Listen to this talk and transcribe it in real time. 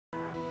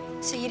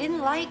So you didn't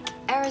like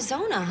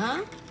Arizona,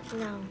 huh?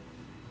 No.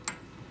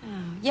 Oh.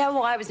 Yeah,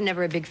 well, I was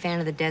never a big fan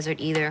of the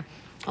desert either.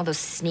 All those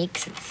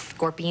snakes and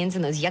scorpions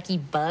and those yucky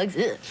bugs.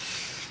 Ugh.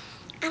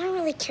 I don't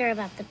really care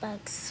about the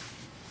bugs.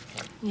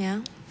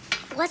 Yeah?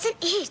 Wasn't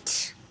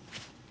it?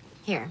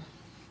 Here.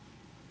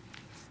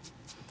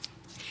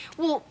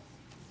 Well,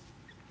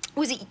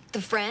 was it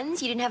the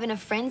friends? You didn't have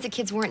enough friends? The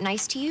kids weren't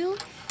nice to you?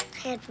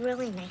 I had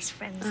really nice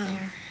friends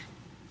there.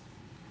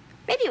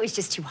 Maybe it was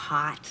just too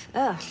hot.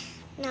 Ugh.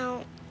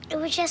 No, it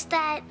was just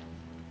that...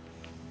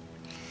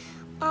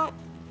 Well,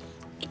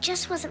 it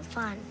just wasn't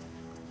fun.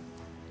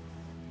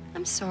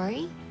 I'm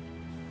sorry.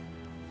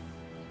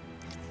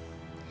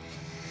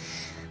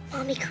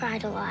 Mommy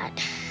cried a lot.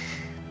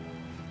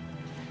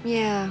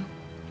 Yeah.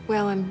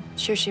 Well, I'm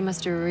sure she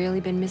must have really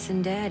been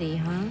missing Daddy,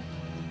 huh?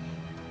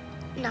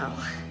 No.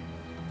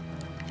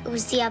 It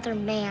was the other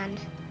man.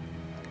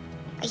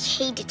 I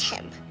hated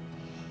him.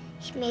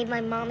 He made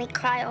my mommy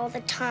cry all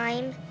the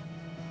time.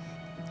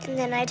 And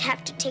then I'd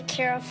have to take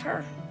care of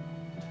her.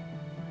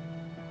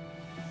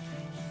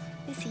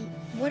 Missy,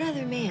 what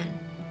other man?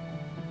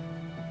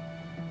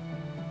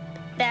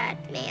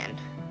 Bad man.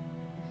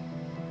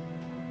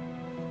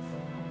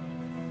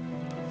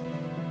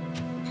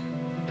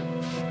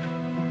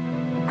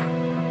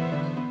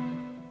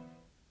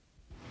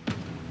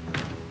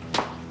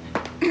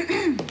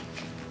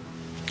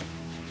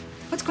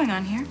 What's going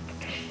on here?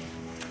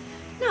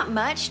 Not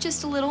much,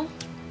 just a little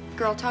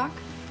girl talk,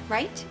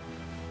 right?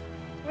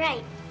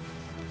 Right.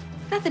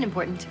 Nothing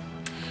important.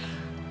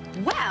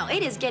 Well,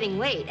 it is getting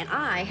late, and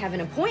I have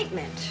an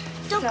appointment.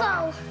 Don't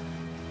go.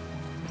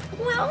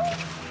 Well,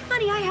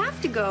 honey, I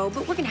have to go,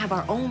 but we're gonna have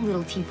our own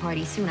little tea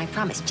party soon, I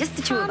promise. Just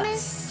the two of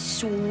us.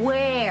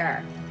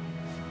 Swear.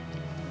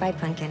 Bye,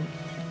 Pumpkin.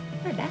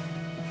 Bye, Beth.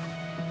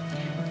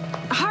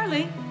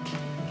 Harley.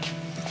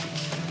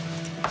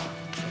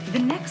 The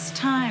next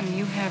time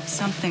you have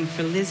something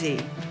for Lizzie,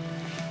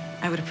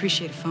 I would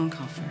appreciate a phone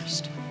call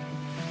first.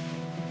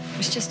 It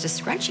was just a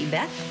scrunchie,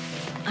 Beth.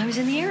 I was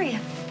in the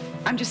area.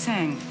 I'm just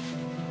saying,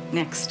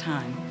 next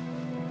time.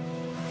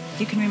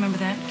 You can remember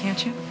that,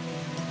 can't you?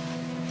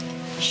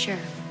 Sure.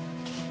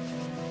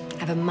 I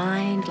have a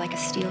mind like a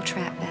steel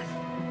trap, Beth.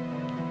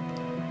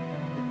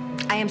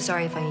 I am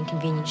sorry if I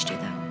inconvenienced you,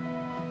 though.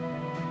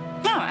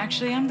 No,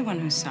 actually, I'm the one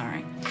who's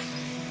sorry.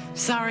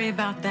 Sorry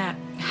about that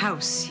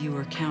house you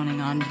were counting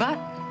on, but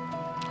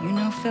you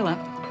know Philip.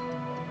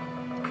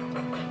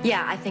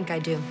 Yeah, I think I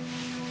do.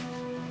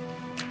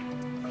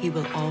 He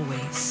will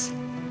always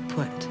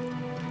put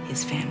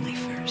his family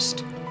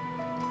first.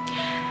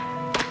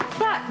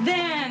 But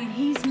then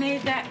he's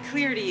made that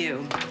clear to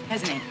you,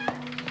 hasn't he?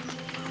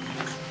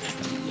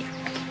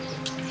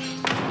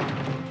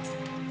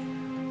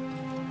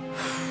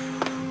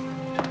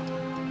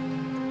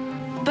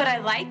 But I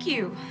like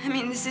you. I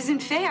mean, this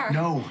isn't fair.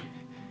 No,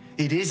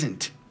 it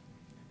isn't.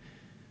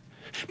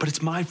 But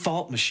it's my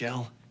fault,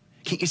 Michelle.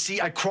 Can't you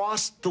see? I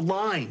crossed the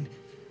line.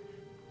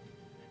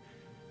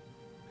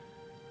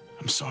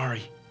 I'm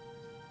sorry.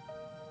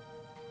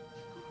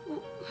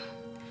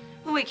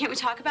 Well, wait, can't we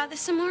talk about this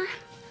some more?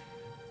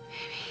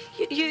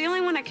 You're the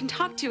only one I can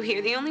talk to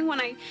here, the only one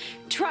I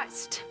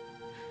trust.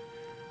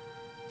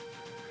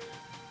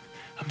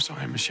 I'm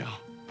sorry, Michelle.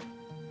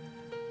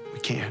 We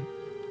can't.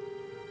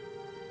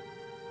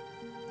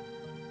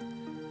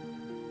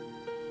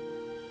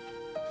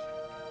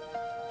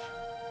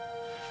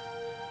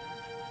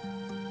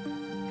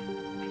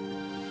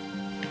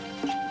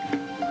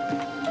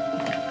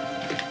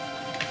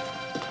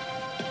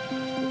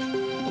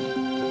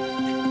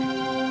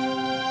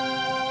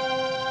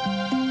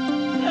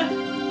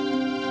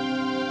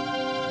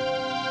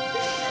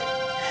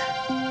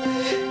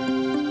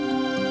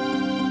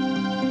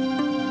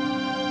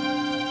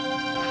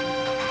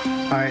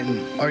 All right,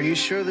 and are you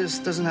sure this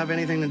doesn't have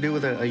anything to do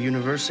with a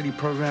university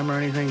program or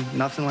anything?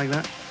 Nothing like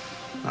that?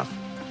 Nothing.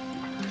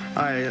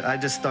 All right, I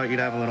just thought you'd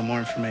have a little more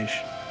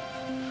information.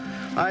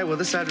 All right, well,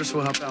 this address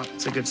will help out.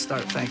 It's a good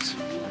start, thanks.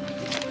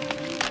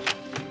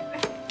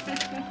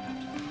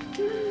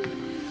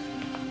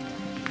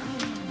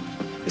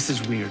 This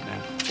is weird,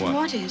 man.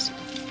 What is?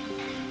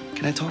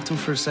 Can I talk to him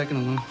for a second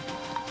alone?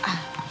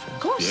 Of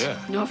course. Yeah.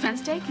 No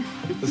offense taken.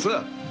 What's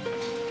up?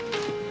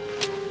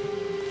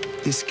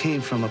 This came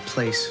from a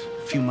place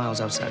a few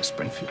miles outside of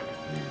Springfield.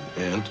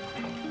 And?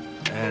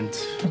 And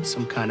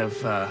some kind of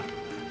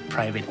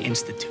private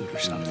institute or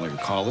something. Like a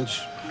college?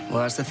 Well,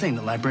 that's the thing.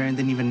 The librarian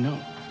didn't even know.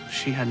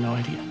 She had no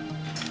idea.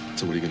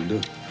 So what are you gonna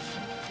do?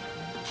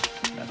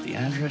 Got the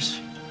address.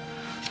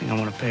 I think I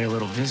want to pay her a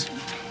little visit.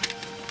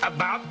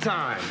 About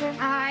time.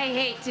 I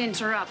hate to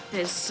interrupt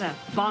this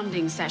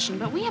bonding session,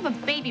 but we have a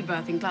baby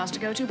birthing class to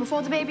go to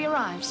before the baby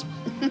arrives.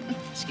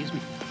 Excuse me.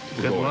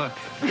 Good luck.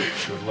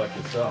 Good luck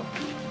yourself.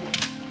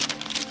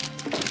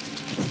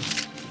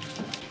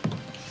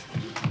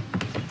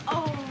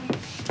 Oh.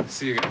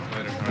 See you guys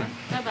later, all right?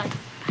 Bye-bye.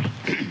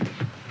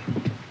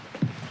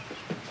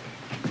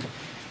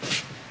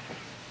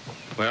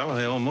 Well,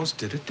 I almost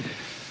did it.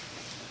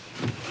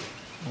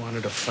 I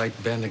wanted to fight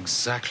Ben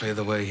exactly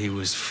the way he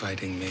was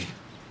fighting me.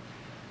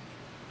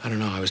 I don't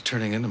know. I was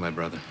turning into my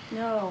brother.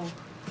 No.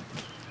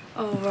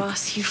 Oh,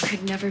 Ross, you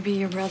could never be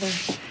your brother.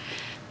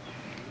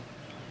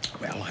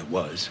 Well, I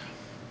was.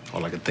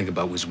 All I could think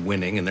about was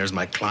winning, and there's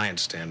my client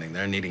standing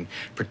there needing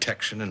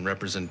protection and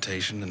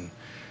representation, and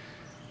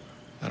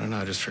I don't know,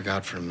 I just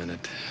forgot for a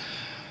minute.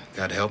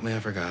 God help me, I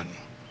forgot.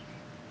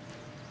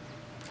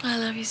 I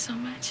love you so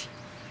much.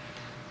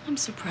 I'm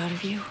so proud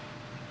of you.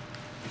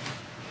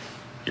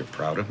 You're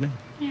proud of me?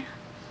 Yeah.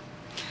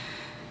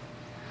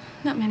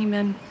 Not many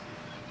men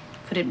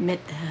could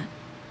admit that.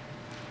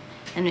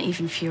 And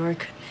even fewer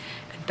could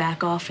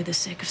back off for the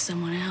sake of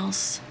someone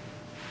else.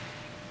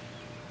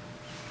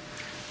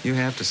 You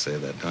have to say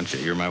that, don't you?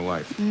 You're my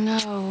wife.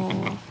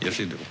 No. Yes,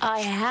 you do. I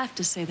have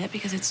to say that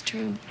because it's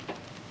true.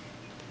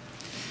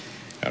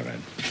 All right.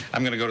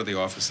 I'm gonna go to the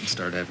office and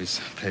start Evie's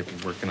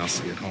paperwork, and I'll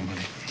see you at home,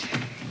 honey.